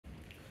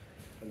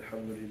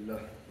الحمد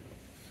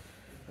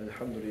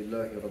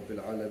لله رب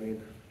العالمين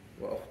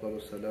وأفضل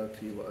الصلاة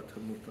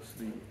وأتم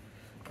التسليم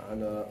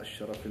على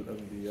أشرف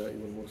الأنبياء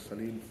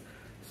والمرسلين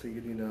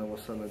سيدنا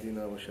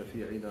وسندنا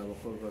وشفيعنا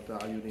وقرة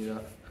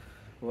أعيننا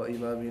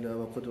وإمامنا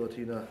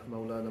وقدوتنا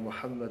مولانا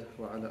محمد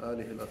وعلى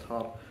آله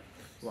الأطهار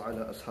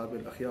وعلى أصحاب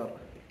الأخيار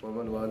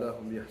ومن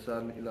والاهم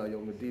بإحسان إلى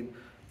يوم الدين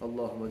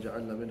اللهم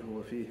اجعلنا منه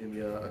وفيهم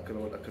يا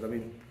أكرم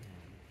الأكرمين.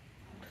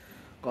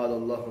 قال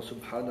الله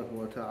سبحانه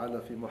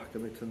وتعالى في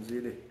محكم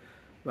تنزيله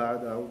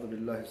بعد أعوذ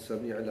بالله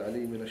السميع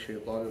العليم من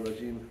الشيطان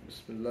الرجيم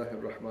بسم الله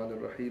الرحمن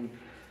الرحيم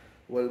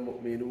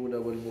والمؤمنون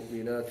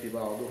والمؤمنات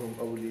بعضهم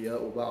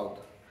أولياء بعض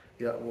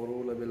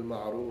يأمرون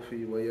بالمعروف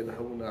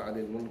وينهون عن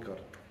المنكر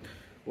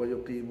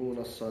ويقيمون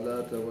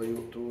الصلاة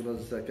ويؤتون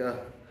الزكاة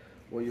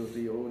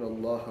ويطيعون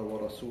الله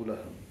ورسوله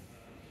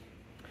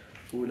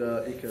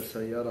أولئك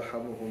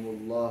سيرحمهم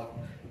الله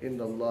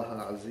إن الله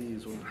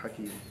عزيز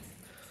حكيم.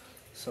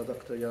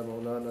 صدقت يا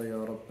مولانا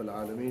يا رب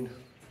العالمين.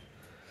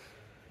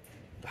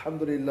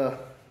 Alhamdulillah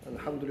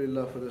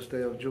for this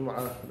day of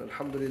Juma, and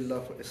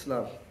Alhamdulillah for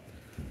Islam.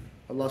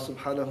 Allah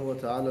subhanahu wa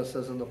ta'ala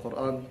says in the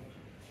Quran,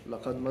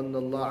 لَقَدْ مَنَّ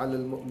اللَّهُ عَلَى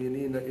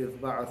الْمُؤْمِنِينَ إِذْ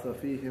بَعَثَ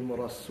فِيهِمْ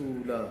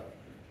رَسُولًا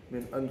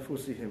مِنْ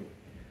أَنفُسِهِمْ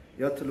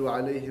يَتْلُو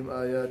عَلَيْهِمْ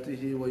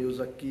آيَاتِهِ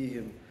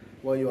وَيُزَكِّيهِمْ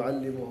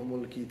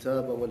وَيُعَلِّمُهُمُ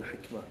الْكِتَابَ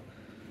وَالْحِكْمَةَ.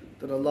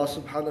 That Allah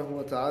subhanahu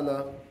wa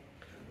ta'ala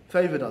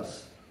favored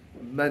us.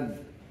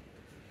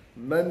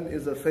 Men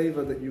is a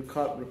favor that you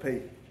can't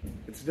repay.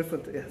 It's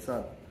different to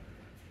ihsan.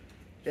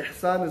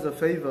 Ihsan is a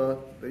favor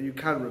that you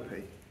can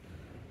repay.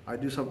 I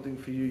do something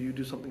for you, you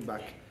do something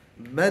back.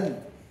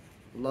 Men,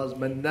 Allah's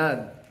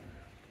mannan.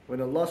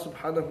 When Allah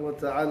subhanahu wa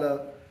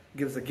ta'ala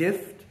gives a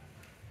gift,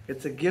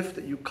 it's a gift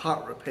that you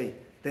can't repay.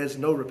 There's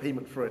no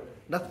repayment for it.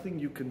 Nothing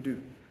you can do.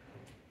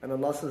 And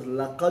Allah says,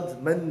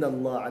 لَقَدْ مَنَّ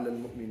اللَّهُ عَلَى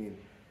الْمُؤْمِنِينَ.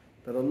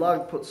 That Allah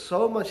puts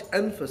so much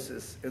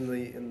emphasis in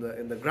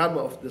the grammar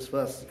of this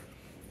verse.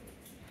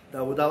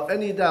 Now without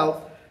any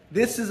doubt,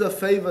 this is a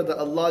favor that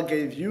Allah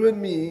gave you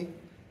and me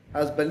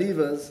as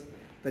believers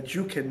that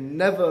you can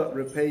never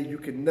repay, you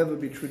can never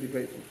be truly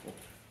grateful for.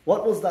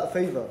 What was that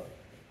favor?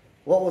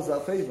 What was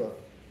that favor?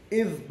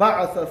 إِذْ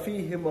بَعَثَ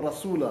فِيهِمْ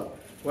رَسُولًا.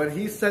 When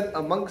He sent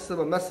amongst them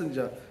a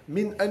messenger,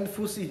 مِنْ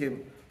أَنفُسِهِمْ,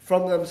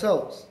 from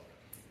themselves.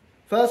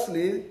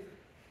 Firstly,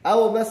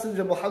 our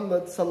messenger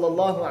Muhammad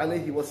sallallahu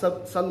alayhi wa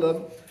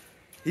sallam,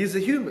 he's a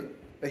human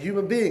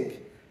being.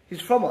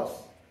 He's from us.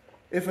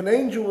 If an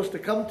angel was to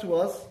come to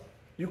us,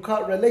 you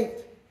can't relate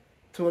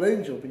to an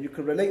angel, but you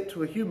can relate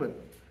to a human.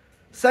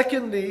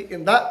 Secondly,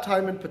 in that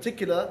time in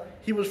particular,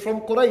 he was from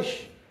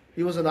Quraysh.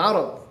 He was an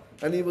Arab,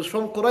 and he was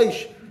from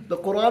Quraysh. The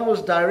Quran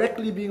was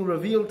directly being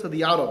revealed to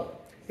the Arab,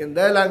 in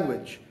their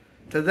language,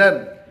 to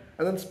them.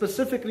 And then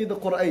specifically the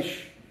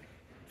Quraysh,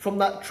 from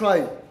that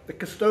tribe, the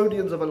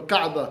custodians of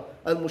Al-Kaaba,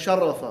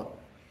 Al-Musharrafa.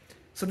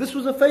 So this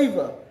was a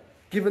favor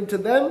given to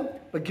them,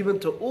 but given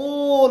to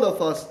all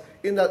of us,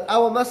 in that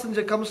our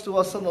messenger comes to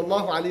us,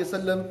 sallallahu alayhi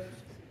wasallam,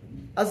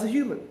 as a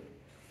human,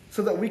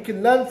 so that we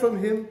can learn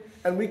from him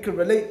and we can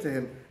relate to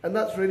him. And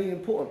that's really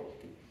important.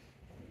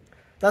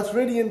 That's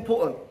really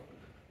important.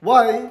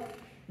 Why?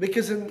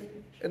 Because in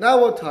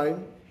our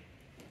time,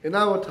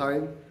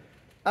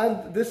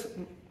 and this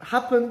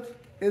happened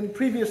in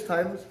previous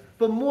times,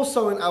 but more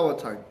so in our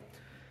time.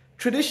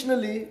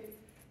 Traditionally,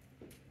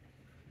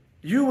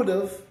 I would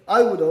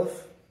have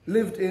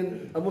lived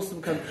in a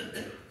Muslim country,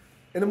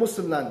 in a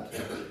Muslim land,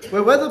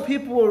 where whether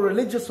people were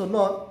religious or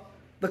not,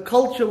 the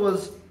culture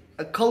was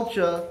a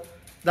culture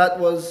that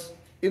was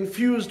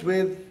infused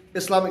with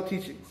Islamic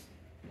teachings.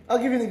 I'll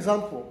give you an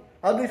example.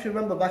 I don't know if you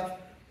remember back,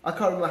 I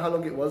can't remember how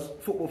long it was,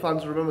 football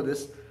fans remember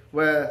this,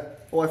 where,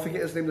 I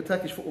forget his name, the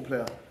Turkish football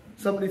player,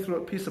 somebody threw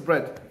a piece of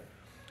bread,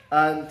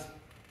 and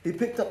he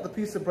picked up the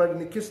piece of bread and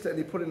he kissed it and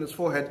he put it in his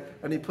forehead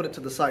and he put it to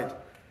the side.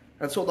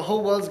 And so the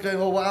whole world's going,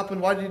 what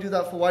happened? Why did you do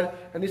that for? Why?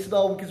 And he said,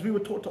 because we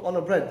were taught to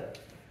honor bread.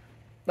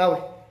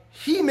 Now,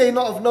 he may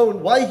not have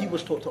known why he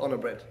was taught to honor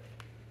bread.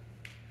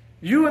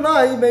 You and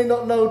I may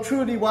not know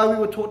truly why we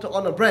were taught to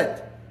honor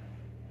bread.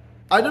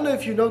 I don't know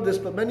if you know this,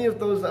 but many of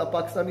those that are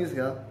Pakistanis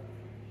here,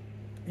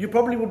 you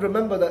probably would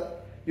remember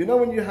that,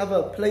 when you have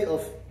a plate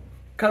of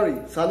curry,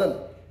 salan,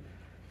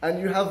 and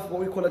you have what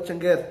we call a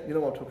changer, you know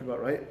what I'm talking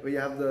about, right? Where you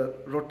have the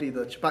roti,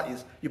 the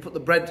chapatis, you put the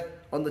bread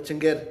on the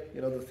changer,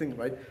 the thing,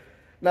 right?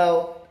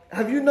 Now,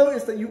 have you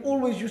noticed that you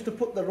always used to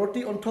put the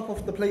roti on top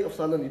of the plate of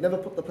salan? You never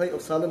put the plate of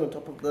salan on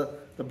top of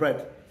the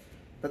bread.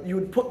 That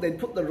they'd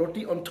put the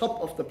roti on top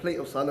of the plate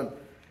of salan.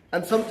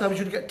 And sometimes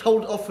you'd get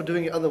told off for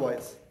doing it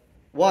otherwise.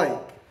 Why?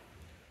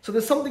 So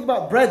there's something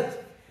about bread,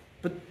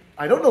 but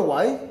I don't know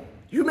why.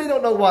 You may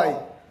not know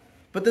why.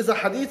 But there's a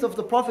hadith of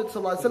the Prophet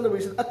ﷺ where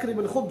he says, Akrim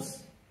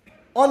al-khubz.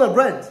 Honor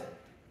bread.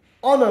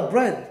 Honor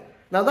bread.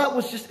 Now that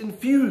was just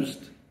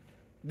infused.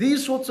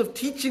 These sorts of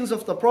teachings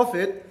of the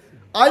Prophet,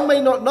 I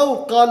may not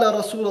know, Qala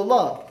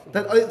Rasulullah,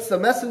 that it's the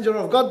messenger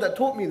of God that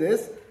taught me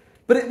this,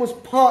 but it was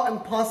part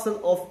and parcel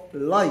of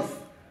life.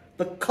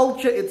 The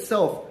culture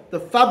itself, the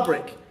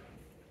fabric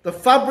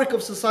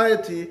of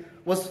society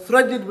was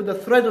threaded with the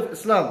thread of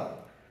Islam.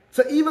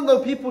 So even though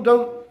people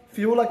don't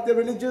feel like they're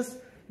religious,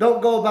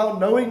 don't go about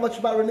knowing much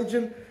about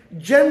religion,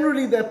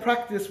 generally their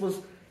practice was,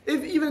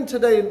 if even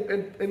today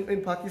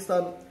in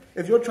Pakistan,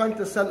 if you're trying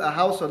to sell a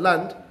house or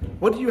land,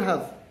 what do you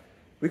have?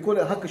 We call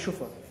it haqq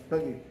shufa,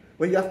 don't you?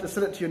 Where you have to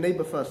sell it to your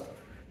neighbor first.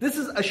 This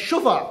is a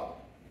shufa,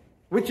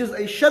 which is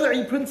a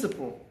shari'i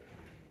principle.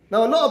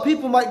 Now a lot of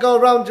people might go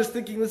around just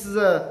thinking this is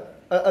a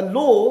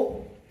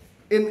law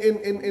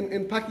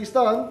in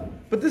Pakistan,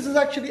 but this is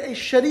actually a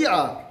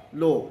sharia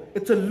law.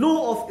 It's a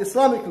law of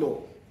Islamic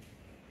law.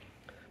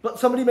 But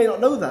somebody may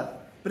not know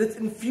that, but it's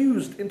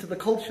infused into the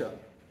culture,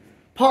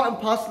 part and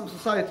parcel of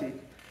society.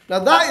 Now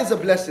that is a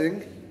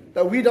blessing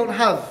that we don't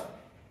have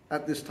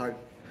at this time.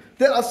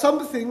 There are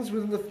some things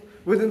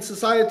within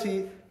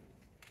society,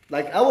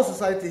 like our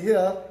society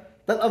here,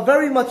 that are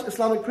very much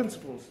Islamic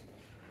principles.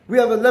 We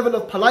have a level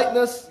of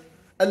politeness,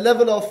 a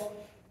level of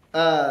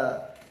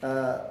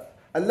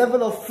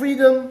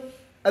freedom,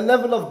 a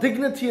level of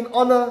dignity and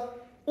honor,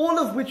 all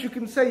of which you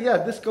can say, yeah,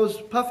 this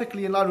goes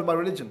perfectly in line with my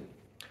religion.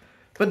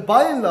 But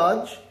by and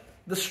large,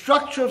 the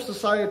structure of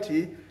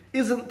society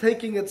isn't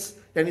taking its,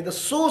 the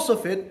source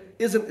of it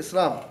isn't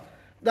Islam.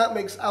 That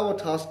makes our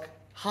task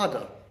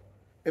harder.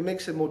 It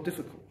makes it more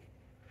difficult.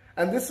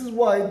 And this is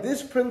why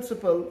this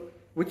principle,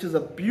 which is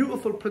a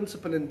beautiful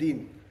principle in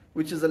deen,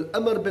 which is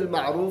al-amr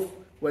bil-ma'ruf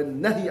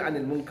wa-nahi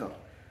anil munkar,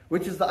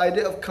 which is the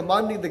idea of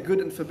commanding the good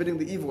and forbidding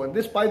the evil. And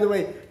this, by the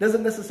way,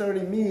 doesn't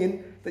necessarily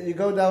mean that you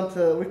go down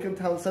to Wickham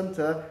Town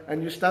Centre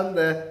and you stand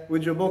there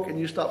with your book and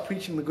you start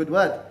preaching the good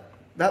word.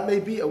 That may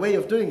be a way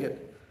of doing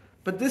it.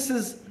 But this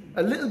is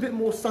a little bit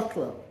more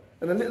subtler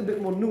and a little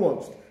bit more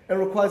nuanced and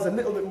requires a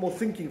little bit more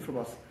thinking from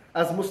us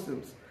as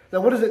Muslims. Now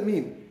what does it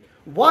mean?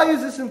 Why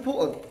is this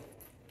important?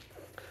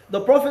 The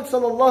Prophet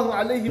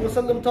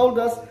ﷺ told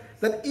us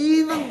that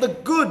even the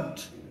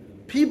good,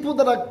 people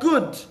that are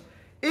good,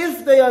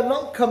 if they are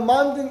not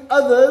commanding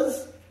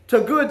others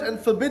to good and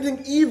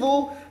forbidding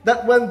evil,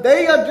 that when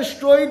they are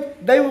destroyed,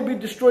 they will be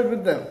destroyed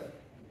with them.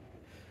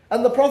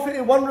 And the Prophet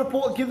in one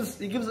report gives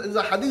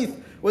a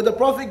hadith where the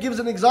Prophet gives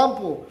an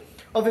example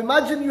of,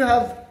 imagine you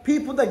have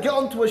people that get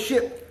onto a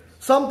ship.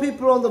 Some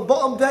people are on the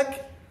bottom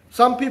deck,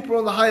 some people are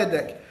on the higher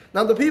deck.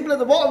 Now the people at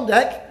the bottom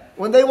deck,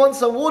 when they want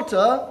some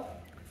water,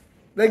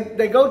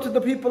 they go to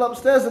the people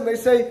upstairs and they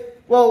say,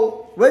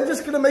 well, we're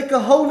just going to make a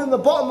hole in the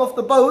bottom of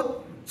the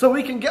boat so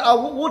we can get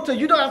our water.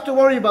 You don't have to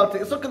worry about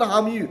it. It's not going to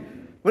harm you.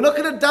 We're not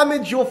going to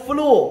damage your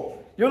floor.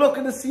 You're not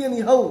going to see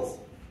any holes.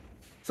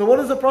 So what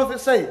does the Prophet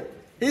say?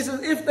 He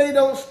says,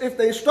 if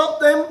they stop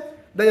them,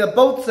 they are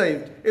both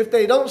saved. If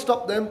they don't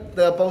stop them,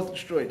 they are both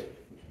destroyed.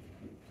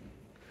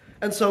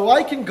 And so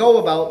I can go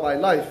about my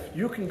life.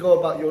 You can go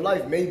about your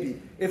life,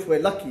 maybe, if we're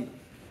lucky.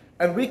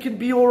 And we can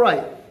be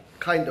alright,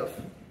 kind of.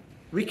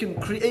 We can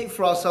create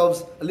for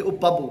ourselves a little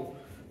bubble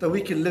that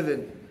we can live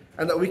in.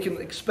 And that we can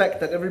expect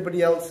that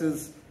everybody else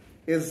is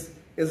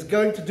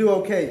going to do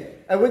okay.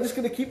 And we're just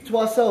going to keep to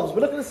ourselves.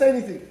 We're not going to say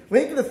anything. We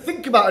ain't going to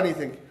think about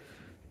anything.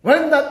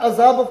 When that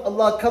azab of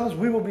Allah comes,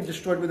 we will be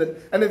destroyed with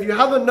it. And if you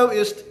haven't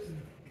noticed,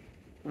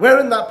 we're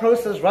in that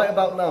process right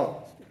about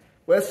now.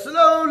 Where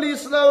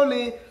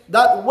slowly,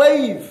 that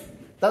wave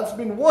that's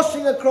been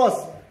washing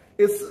across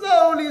is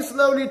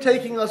slowly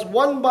taking us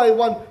one by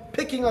one,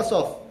 picking us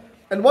off.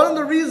 And one of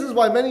the reasons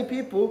why many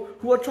people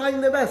who are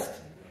trying their best,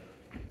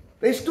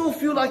 they still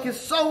feel like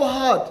it's so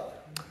hard.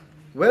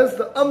 Where's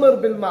the amr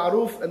bil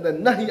ma'ruf and the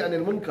nahi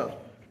anil munkar?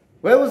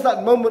 Where was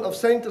that moment of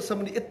saying to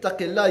somebody,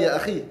 ittaqillah ya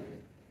akhi,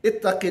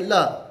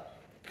 ittaqillah,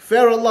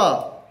 fear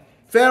Allah,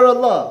 fear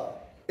Allah.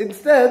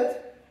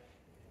 Instead,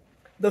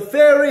 the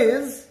fear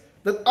is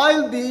that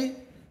I'll be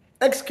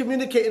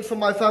excommunicated from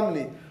my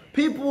family.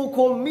 People will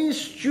call me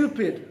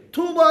stupid.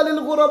 Tuba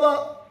lil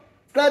ghuraba.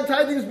 Glad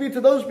tidings be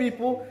to those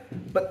people.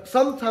 But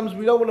sometimes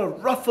we don't want to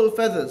ruffle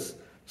feathers.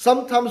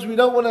 Sometimes we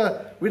don't want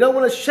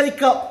to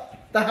shake up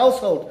the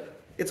household.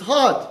 It's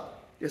hard.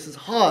 Yes, it's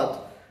hard.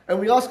 And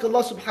we ask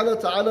Allah subhanahu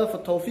wa ta'ala for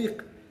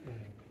tawfiq.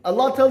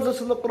 Allah tells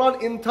us in the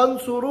Quran, in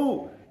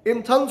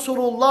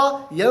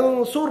tansurullah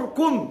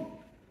yansurkum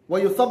wa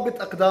yuthabbit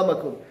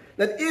aqdamakum.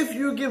 That if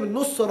you give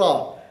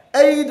nusra,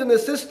 aid and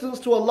assistance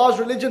to Allah's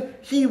religion,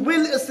 He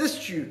will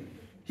assist you.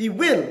 He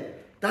will.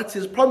 That's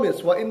His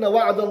promise. Wa inna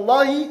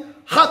wa'adallahi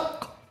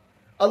haqq.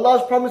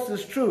 Allah's promise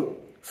is true.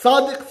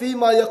 Sadiq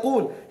fima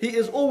yaqul. He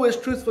is always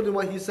truthful in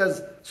what He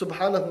says,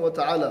 subhanahu wa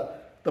ta'ala.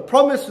 The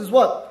promise is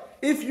what?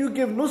 If you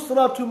give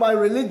nusra to my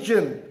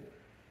religion,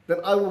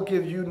 then I will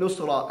give you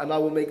nusra and I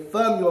will make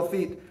firm your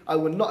feet. I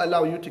will not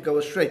allow you to go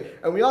astray.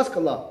 And we ask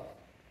Allah,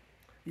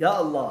 Ya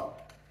Allah,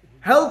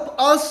 help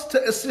us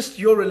to assist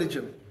your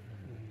religion.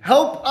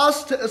 Help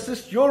us to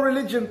assist your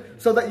religion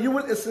so that you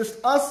will assist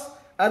us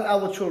and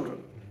our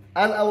children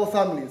and our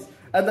families.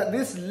 And that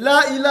this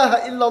La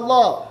ilaha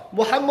illallah,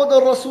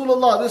 Muhammadur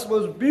Rasulullah, this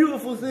most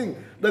beautiful thing,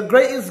 the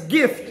greatest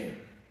gift,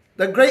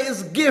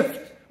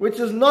 which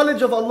is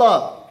knowledge of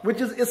Allah, which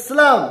is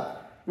Islam,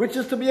 which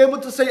is to be able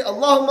to say,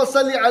 Allahumma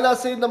salli ala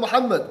Sayyidina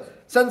Muhammad,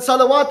 Send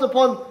salawat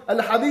upon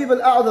Al-Habib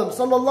Al-A'zam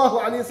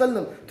sallallahu alayhi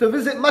wasallam to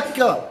visit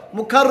Mecca,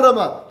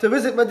 Mukarramah, to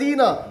visit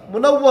Medina,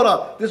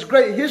 Munawwara, this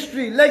great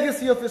history,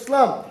 legacy of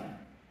Islam,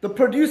 the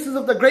producers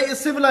of the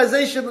greatest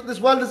civilization that this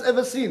world has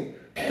ever seen.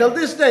 Till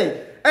this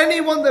day,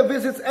 anyone that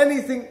visits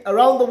anything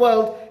around the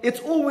world, it's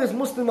always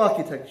Muslim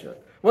architecture.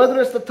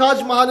 Whether it's the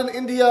Taj Mahal in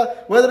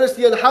India, whether it's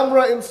the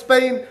Alhambra in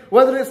Spain,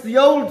 whether it's the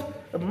old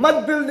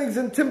mud buildings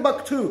in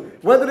Timbuktu,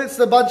 whether it's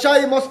the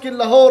Badshai Mosque in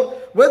Lahore,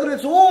 whether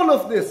it's all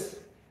of this,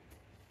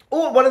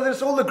 or whether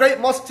it's all the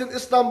great mosques in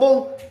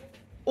Istanbul,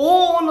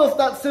 all of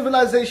that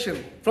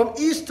civilization, from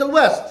east to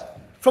west,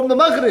 from the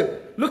Maghrib,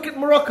 look at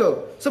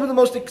Morocco, some of the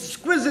most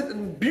exquisite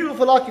and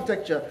beautiful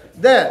architecture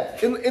there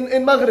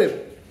in Maghrib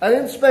and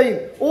in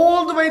Spain,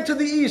 all the way to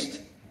the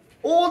east,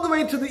 all the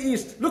way to the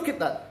east. Look at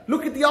that.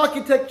 Look at the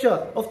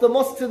architecture of the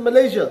mosques in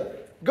Malaysia.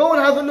 Go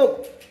and have a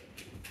look.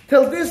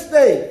 Till this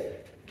day,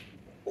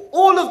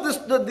 all of this,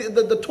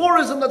 the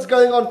tourism that's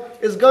going on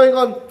is going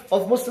on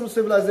of Muslim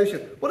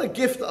civilization. What a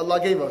gift that Allah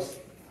gave us.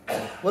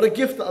 What a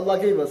gift that Allah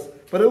gave us.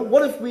 But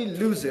what if we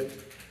lose it?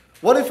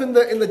 What if in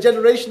the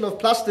generation of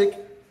plastic,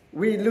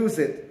 we lose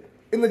it?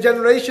 In the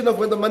generation of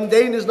when the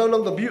mundane is no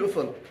longer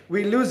beautiful,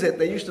 we lose it.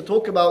 They used to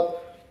talk about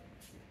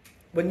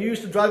when you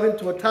used to drive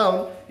into a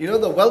town, you know,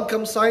 the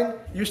welcome sign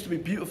used to be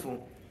beautiful.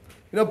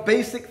 You know,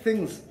 basic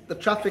things, the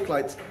traffic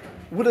lights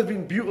would have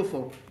been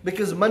beautiful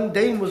because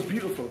mundane was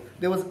beautiful.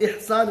 There was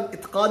ihsan and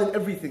itqan and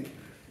everything.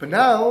 But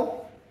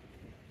now,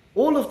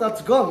 all of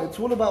that's gone. It's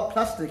all about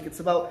plastic.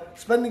 It's about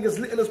spending as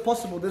little as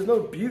possible. There's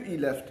no beauty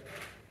left.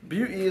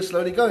 Beauty is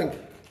slowly going.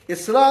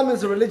 Islam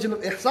is a religion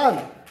of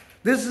ihsan.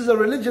 This is a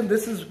religion,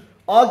 this is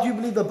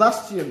arguably the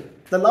bastion,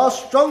 the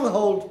last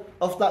stronghold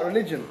of that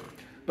religion.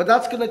 But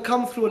that's going to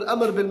come through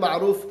al-amr bil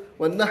ma'ruf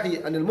wal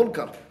nahi anil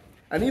munkar.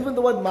 And even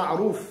the word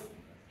ma'ruf,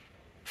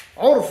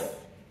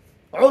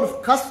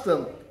 urf,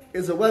 custom,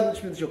 is a word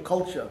which means your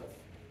culture.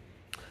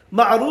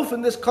 Ma'ruf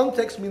in this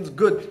context means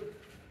good.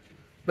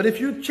 But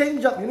if you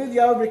change up, you know the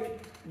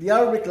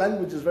Arabic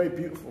language is very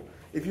beautiful.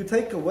 If you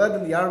take a word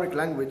in the Arabic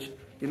language,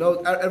 you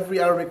know every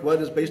Arabic word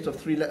is based of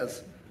 3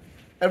 letters.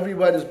 Every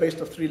word is based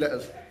of 3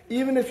 letters.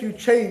 Even if you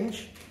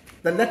change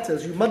the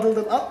letters, you muddle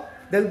them up,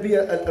 there'll be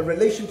a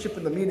relationship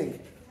in the meaning.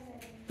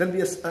 There'll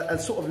be a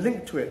sort of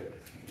link to it.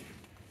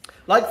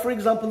 Like for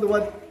example,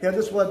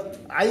 this word,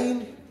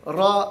 Ayn,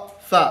 Ra,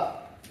 Fa,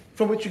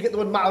 from which you get the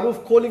word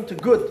ma'ruf, calling to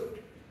good.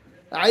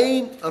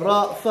 Ayn,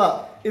 Ra,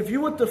 Fa. If you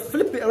were to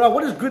flip it around,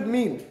 what does good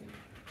mean?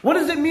 What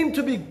does it mean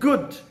to be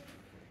good?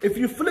 If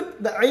you flip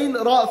the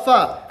Ayn, Ra,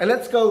 Fa, and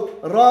let's go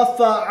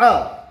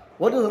Rafa'a.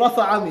 What does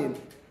Rafa'a mean?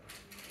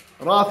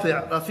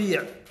 Rafi',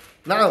 Rafi'.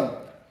 Naam.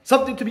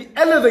 Something to be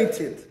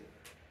elevated.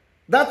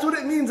 That's what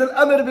it means,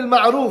 al-amr bil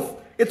ma'ruf.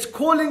 It's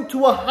calling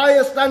to a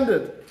higher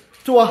standard,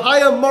 to a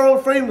higher moral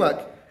framework.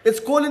 It's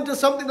calling to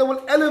something that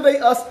will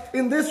elevate us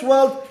in this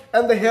world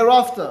and the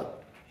hereafter.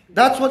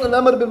 That's what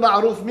al-amr bil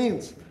ma'ruf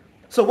means.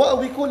 So what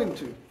are we calling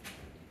to?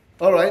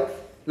 Alright,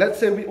 let's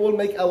say we all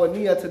make our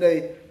niyyah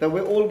today that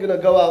we're all going to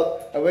go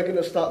out and we're going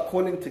to start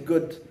calling to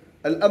good.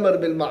 Al-amr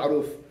bil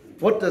ma'ruf.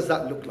 What does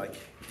that look like?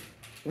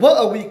 What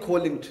are we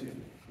calling to?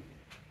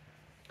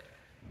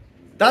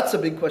 That's a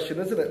big question,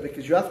 isn't it?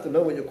 Because you have to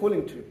know what you're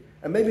calling to.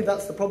 And maybe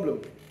that's the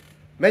problem.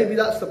 Maybe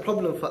that's the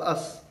problem for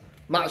us,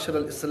 Ma'ashar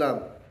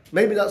al-Islam.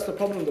 Maybe that's the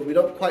problem, that we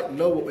don't quite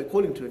know what we're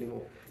calling to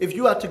anymore. If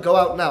you had to go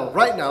out now,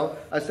 right now,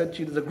 I said to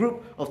you, there's a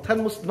group of 10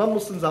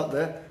 non-Muslims out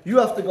there, you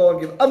have to go and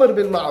give Amr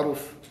bil Ma'ruf.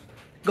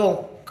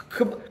 Go,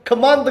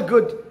 command the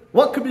good.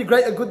 What could be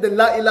greater good than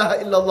La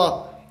ilaha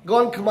illallah?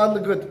 Go and command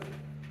the good.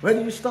 Where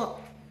do you start?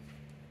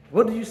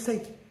 What do you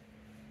say?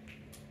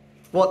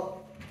 What?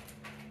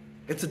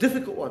 It's a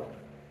difficult one.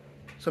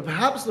 So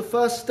perhaps the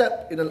first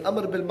step in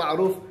Al-Amr bil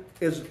Ma'ruf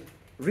is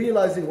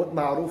realizing what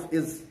Ma'ruf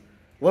is.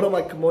 What am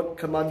I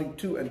commanding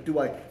to, and do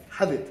I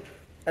have it?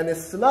 And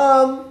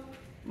Islam,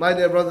 my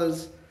dear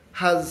brothers,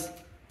 has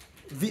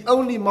the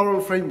only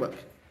moral framework.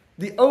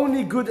 The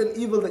only good and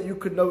evil that you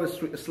could know is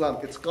through Islam.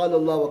 It's Qala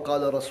Allah wa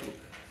Qala Rasul.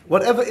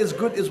 Whatever is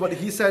good is what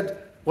He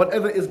said.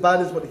 Whatever is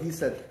bad is what He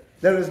said.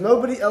 There is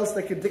nobody else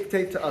that can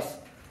dictate to us.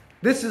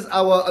 This is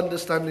our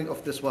understanding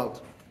of this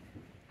world.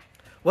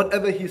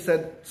 Whatever He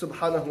said,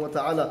 subhanahu wa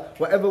ta'ala,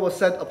 whatever was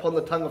said upon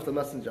the tongue of the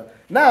messenger.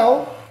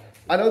 Now,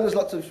 I know there's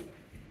lots of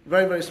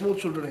very, very small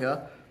children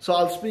here, so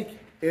I'll speak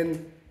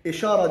in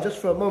ishara just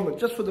for a moment,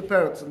 just for the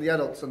parents and the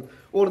adults and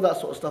all of that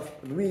sort of stuff.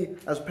 And we,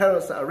 as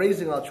parents that are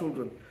raising our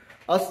children,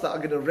 us that are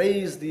going to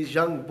raise these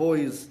young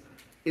boys,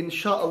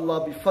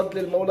 insha'Allah, bi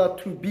fadlil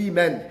mawla, to be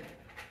men.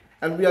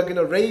 And we are going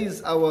to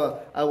raise our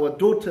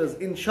daughters,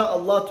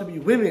 insha'Allah, to be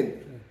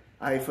women.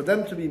 For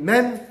them to be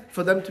men,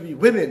 for them to be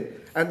women.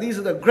 And these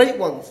are the great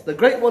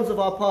ones of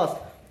our past.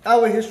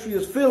 Our history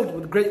is filled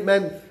with great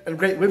men and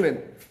great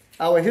women.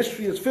 Our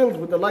history is filled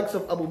with the likes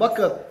of Abu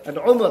Bakr and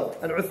Umar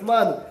and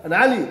Uthman and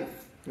Ali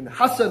and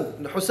Hassan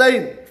and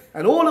Hussein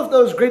and all of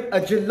those great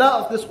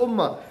ajillah of this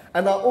ummah.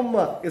 And our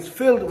ummah is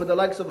filled with the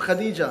likes of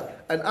Khadija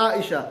and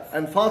Aisha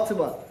and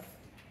Fatima.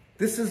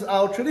 This is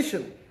our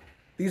tradition.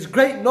 These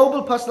great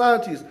noble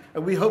personalities,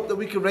 and we hope that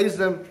we can raise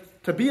them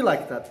to be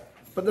like that.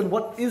 But then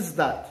what is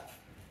that?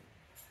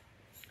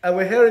 And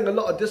we're hearing a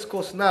lot of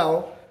discourse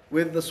now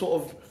with the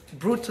sort of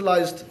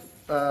brutalized,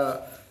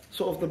 and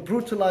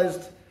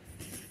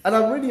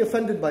I'm really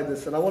offended by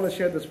this, and I want to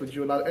share this with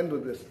you, and I'll end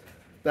with this,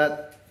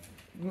 that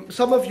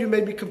some of you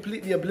may be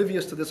completely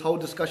oblivious to this whole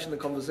discussion and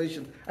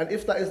conversation, and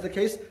if that is the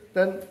case,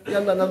 then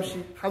yalla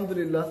namshi,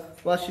 alhamdulillah,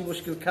 washi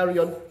mushkil, carry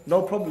on,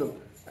 no problem,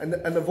 and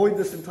avoid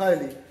this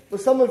entirely. But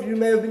some of you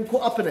may have been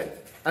caught up in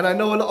it, and I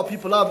know a lot of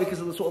people are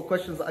because of the sort of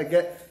questions that I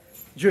get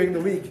during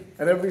the week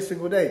and every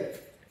single day.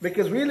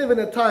 Because we live in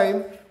a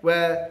time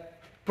where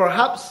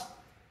perhaps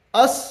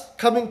us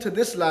coming to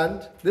this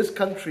land, this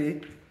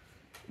country,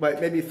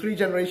 maybe 3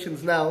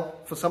 generations now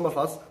for some of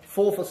us,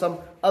 4 for some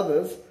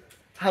others,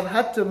 have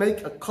had to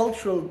make a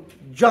cultural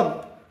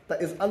jump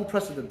that is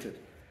unprecedented.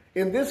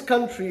 In this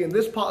country, in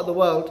this part of the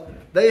world,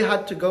 they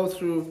had to go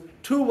through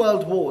 2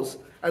 world wars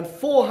and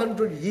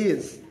 400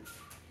 years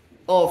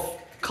of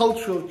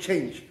cultural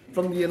change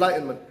from the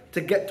Enlightenment to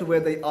get to where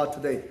they are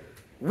today.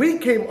 We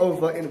came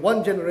over in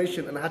 1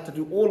 generation and had to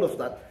do all of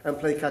that and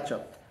play catch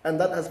up. And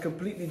that has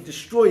completely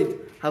destroyed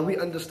how we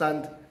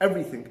understand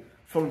everything.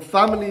 From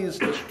families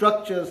to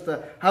structures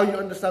to how you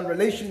understand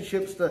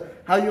relationships to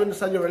how you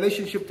understand your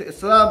relationship to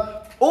Islam.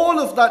 All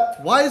of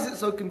that, why is it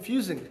so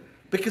confusing?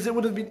 Because it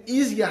would have been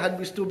easier had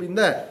we still been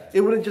there.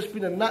 It would have just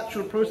been a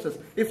natural process.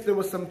 If there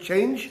was some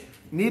change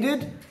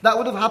needed, that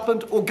would have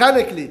happened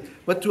organically.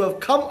 But to have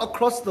come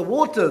across the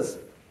waters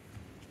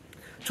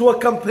to a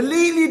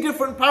completely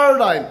different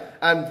paradigm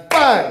and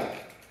bang!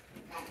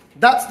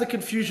 That's the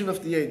confusion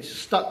of the age,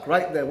 stuck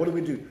right there. What do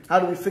we do? How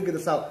do we figure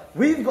this out?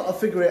 We've got to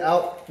figure it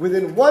out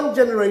within 1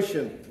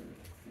 generation.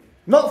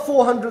 Not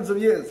 400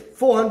 years,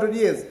 400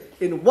 years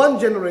in 1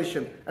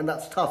 generation, and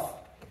that's tough.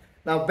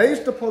 Now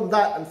based upon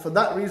that, and for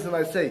that reason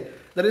I say,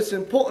 that it's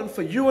important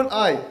for you and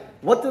I,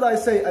 what did I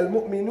say?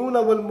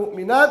 Al-mu'minuna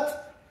wal-mu'minat,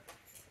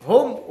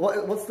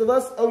 what's the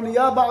verse?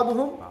 Awliya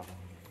ba'duhum?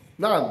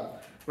 Naam.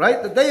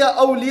 Right? That they are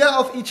awliya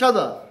of each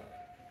other.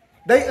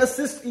 They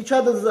assist each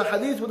other. There's a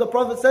hadith where the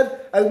Prophet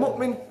said,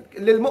 Al-mu'min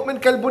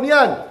lil-mu'min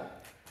kal-bunyan.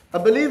 A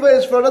believer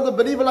is for another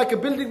believer like a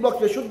building block.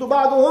 يَشُدُّ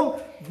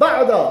بَعْضُهُمْ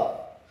بَعْضًا.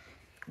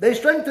 They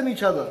strengthen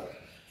each other.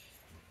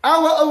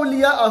 Our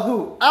awliya are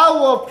who?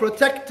 Our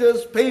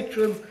protectors,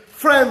 patrons,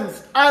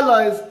 friends,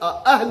 allies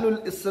are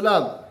Ahlul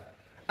Islam.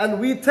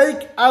 And we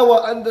take our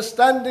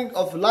understanding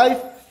of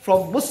life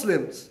from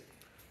Muslims.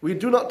 We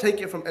do not take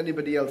it from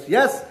anybody else.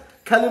 Yes,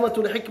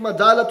 Kalimatul hikmah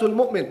dalatul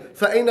mu'min.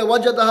 فَأَيْنَ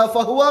وَجَدَهَا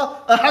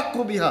فَهُوَ أَحَقُّ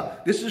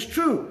بِهَا. This is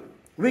true.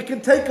 We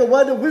can take a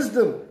word of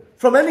wisdom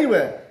from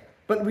anywhere.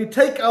 But we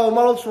take our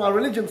morals from our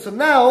religion. So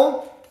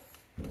now,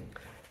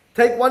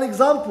 take one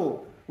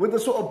example. With the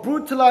sort of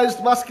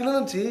brutalized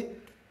masculinity,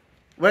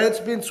 where it's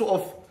been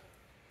sort of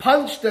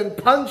punched and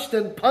punched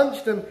and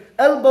punched and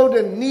elbowed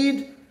and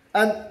kneed.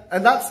 And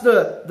that's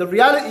the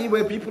reality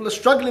where people are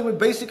struggling with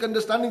basic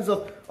understandings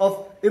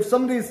of if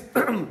somebody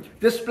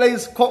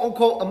displays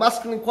quote-unquote a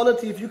masculine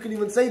quality, if you can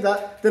even say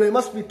that, then it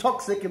must be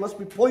toxic, it must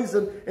be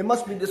poison, it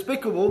must be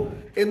despicable.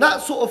 In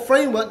that sort of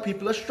framework,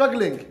 people are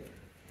struggling.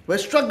 We're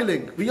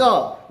struggling.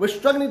 We're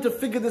struggling to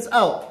figure this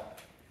out.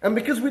 And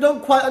because we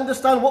don't quite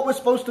understand what we're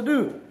supposed to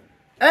do,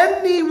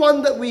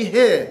 anyone that we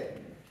hear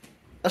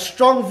a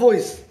strong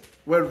voice,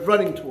 we're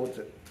running towards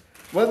it.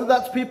 Whether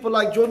that's people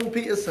like Jordan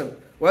Peterson,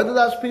 whether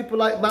that's people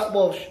like Matt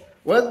Walsh,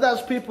 whether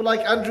that's people like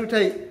Andrew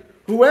Tate,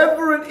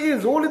 whoever it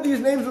is, all of these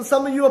names, and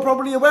some of you are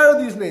probably aware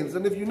of these names,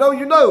 and if you know,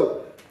 you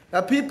know,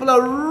 that people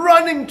are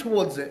running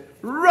towards it,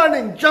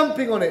 running,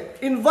 jumping on it,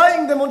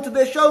 inviting them onto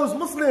their shows,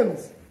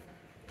 Muslims.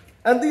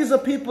 And these are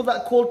people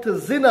that call to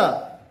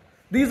zina.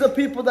 These are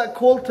people that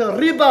call to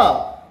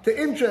riba,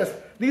 to interest.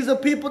 These are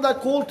people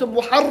that call to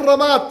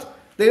muharramat.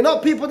 They're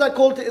not people that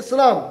call to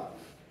Islam.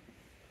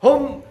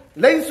 Hum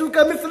laysu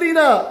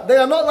kamithlina. They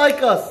are not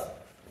like us.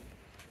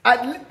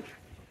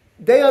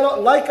 They are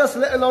not like us,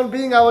 let alone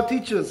being our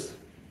teachers.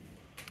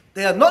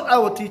 They are not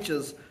our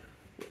teachers.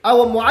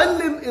 Our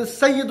muallim is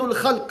Sayyidul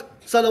Khalq,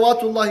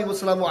 salawatullahi wa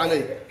salamu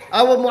alayhi.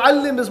 Our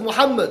muallim is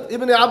Muhammad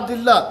ibn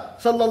Abdullah,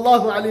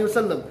 sallallahu alayhi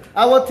wa sallam.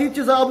 Our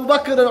teachers are Abu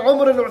Bakr and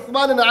Umar and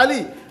Uthman and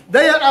Ali.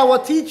 They are our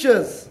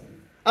teachers.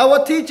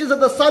 Our teachers are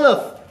the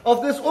salaf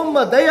of this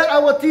ummah. They are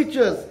our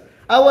teachers.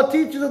 Our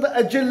teachers are the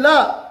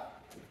ajillah,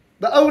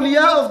 the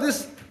awliya of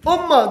this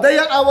ummah. They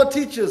are our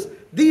teachers.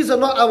 These are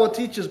not our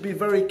teachers. Be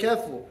very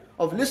careful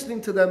of listening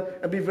to them,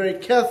 and be very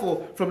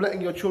careful from letting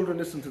your children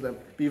listen to them.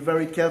 Be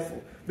very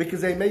careful, because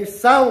they may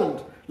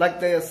sound like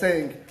they are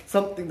saying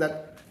something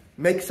that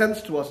makes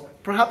sense to us.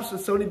 Perhaps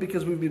it's only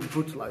because we've been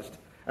brutalized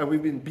and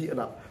we've been beaten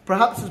up.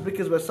 Perhaps it's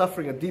because we're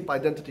suffering a deep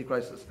identity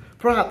crisis.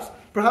 Perhaps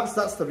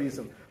that's the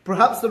reason.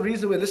 Perhaps the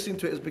reason we're listening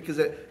to it is because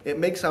it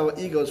makes our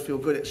egos feel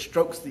good. It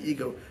strokes the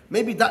ego.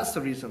 Maybe that's the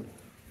reason.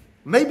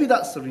 Maybe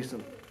that's the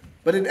reason.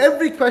 But in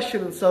every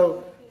question, and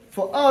so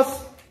for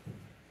us,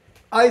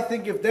 I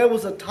think if there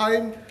was a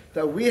time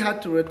that we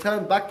had to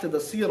return back to the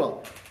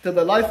seerah, to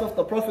the life of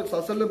the Prophet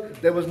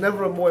ﷺ, there was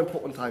never a more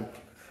important time.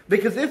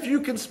 Because if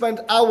you can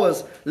spend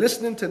hours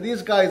listening to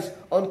these guys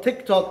on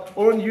TikTok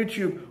or on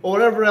YouTube or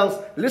wherever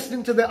else,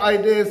 listening to their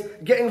ideas,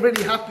 getting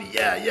really happy,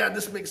 yeah,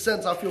 this makes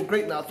sense, I feel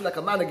great now, I feel like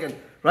a man again,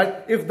 right?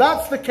 If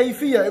that's the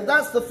kayfiyah, if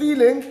that's the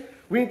feeling,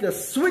 we need to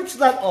switch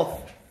that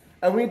off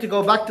and we need to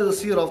go back to the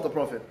seerah of the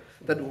Prophet.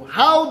 That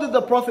how did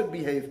the Prophet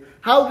behave?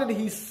 How did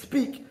he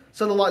speak?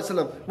 Sallallahu Alaihi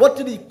Wasallam. What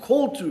did he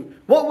call to?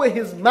 What were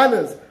his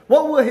manners?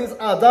 What were his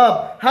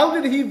adab? How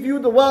did he view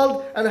the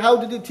world and how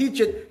did he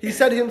teach it? He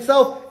said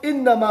himself,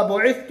 إِنَّمَا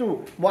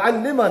بُعِثْتُ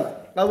مُعَلِّمًا.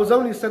 I was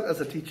only sent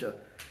as a teacher.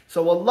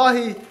 So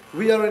wallahi,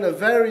 we are in a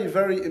very,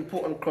 very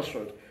important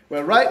crossroad.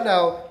 Where right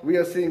now, we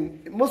are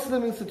seeing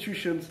Muslim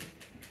institutions,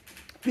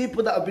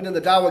 people that have been in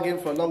the dawah game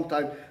for a long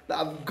time, that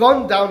have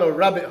gone down a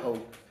rabbit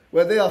hole.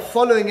 Where they are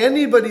following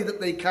anybody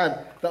that they can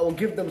that will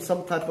give them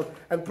some type of...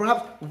 And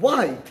perhaps,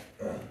 why?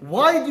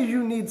 Why do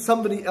you need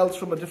somebody else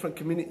from a different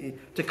community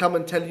to come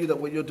and tell you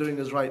that what you're doing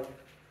is right?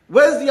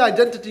 Where's the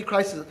identity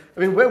crisis? I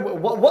mean,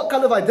 what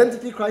kind of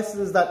identity crisis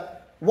is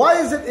that? Why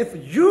is it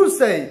if you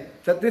say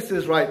that this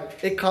is right,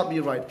 it can't be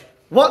right?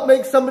 What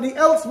makes somebody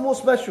else more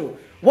special?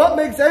 What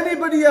makes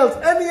anybody else,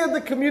 any other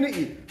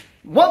community,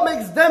 what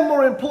makes them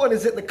more important?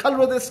 Is it the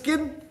color of their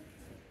skin?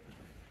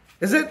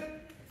 Is it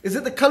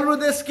the color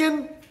of their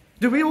skin?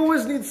 Do we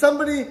always need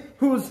somebody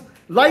who's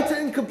lighter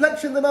in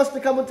complexion than us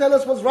to come and tell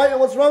us what's right and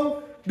what's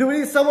wrong? Do we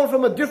need someone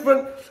from a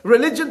different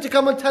religion to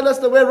come and tell us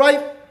that we're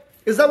right?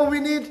 Is that what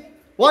we need?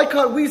 Why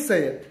can't we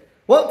say it?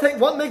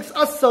 What makes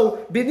us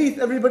so beneath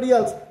everybody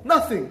else?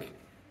 Nothing.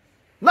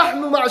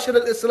 نحن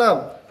معشر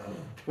الإسلام.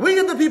 We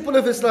are the people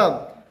of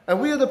Islam.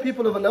 And we are the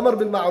people of al-amr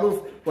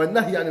bil-ma'ruf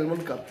wa-nahy anil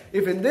munkar.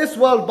 If in this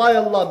world, by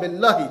Allah,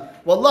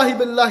 billahi, wallahi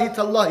billahi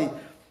tallahi,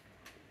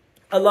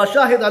 Allah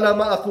shahid ala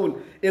ma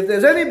aqul, if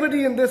there's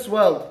anybody in this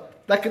world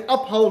that can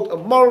uphold a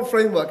moral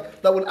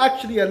framework that will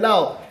actually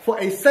allow for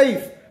a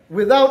safe,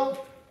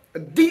 without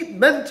deep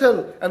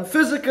mental and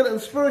physical and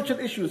spiritual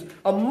issues,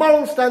 a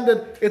moral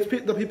standard, it's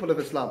the people of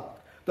Islam.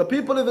 The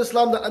people of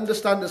Islam that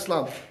understand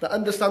Islam, that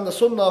understand the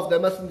sunnah of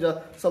their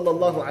messenger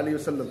sallallahu alayhi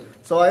wasallam.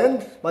 So I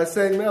end by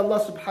saying, may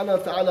Allah subhanahu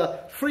wa ta'ala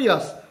free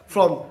us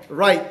from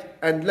right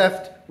and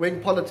left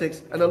wing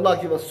politics, and Allah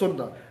give us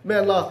sunnah. May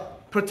Allah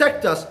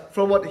protect us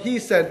from what He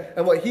said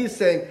and what He's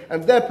saying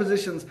and their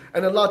positions.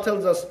 And Allah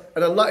tells us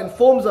and Allah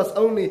informs us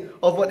only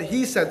of what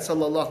He said,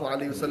 sallallahu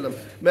alayhi wasallam.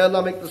 May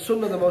Allah make the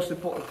sunnah the most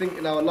important thing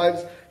in our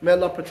lives. May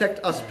Allah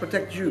protect us,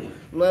 protect you.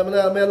 May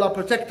Allah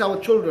protect our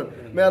children.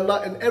 May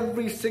Allah in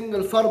every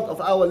single fard of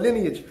our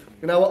lineage,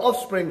 in our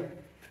offspring,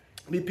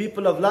 be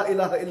people of La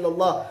ilaha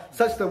illallah,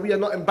 such that we are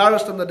not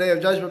embarrassed on the day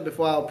of judgment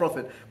before our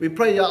Prophet. We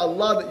pray, Ya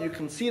Allah, that you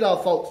conceal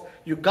our faults,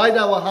 you guide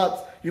our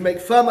hearts, you make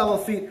firm our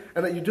feet,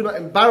 and that you do not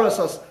embarrass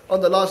us on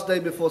the last day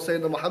before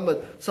Sayyidina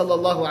Muhammad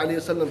sallallahu alayhi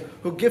wasallam,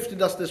 who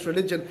gifted us this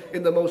religion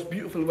in the most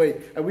beautiful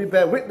way. And we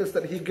bear witness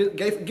that He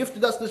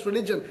gifted us this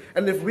religion.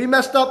 And if we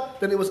messed up,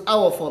 then it was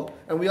our fault.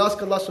 And we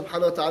ask Allah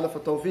subhanahu wa ta'ala for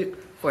tawfiq,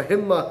 for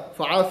himma,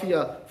 for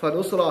afiyah, for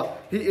nusra.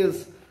 He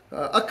is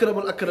Akram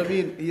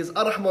al-Akrameen. He is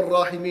Arham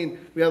al-Rahimin.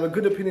 We have a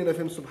good opinion of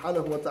Him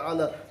subhanahu wa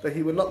ta'ala that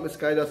He will not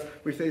misguide us.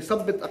 We say,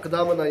 Sabbit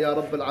aqdamana ya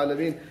Rabb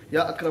al-Alameen,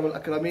 ya Akram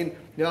al-Akrameen.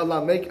 Ya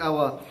Allah, make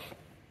our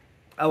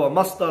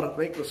mastar,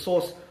 make the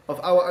source of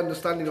our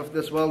understanding of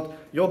this world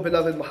your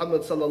beloved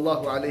Muhammad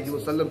sallallahu alayhi wa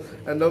sallam,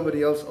 and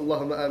nobody else.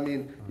 Allahumma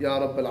ameen ya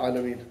Rabb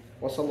al-Alameen.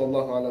 Wa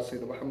sallallahu ala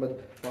Sayyidina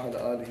Muhammad wa ala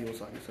alihi wa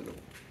sahbihi sallam.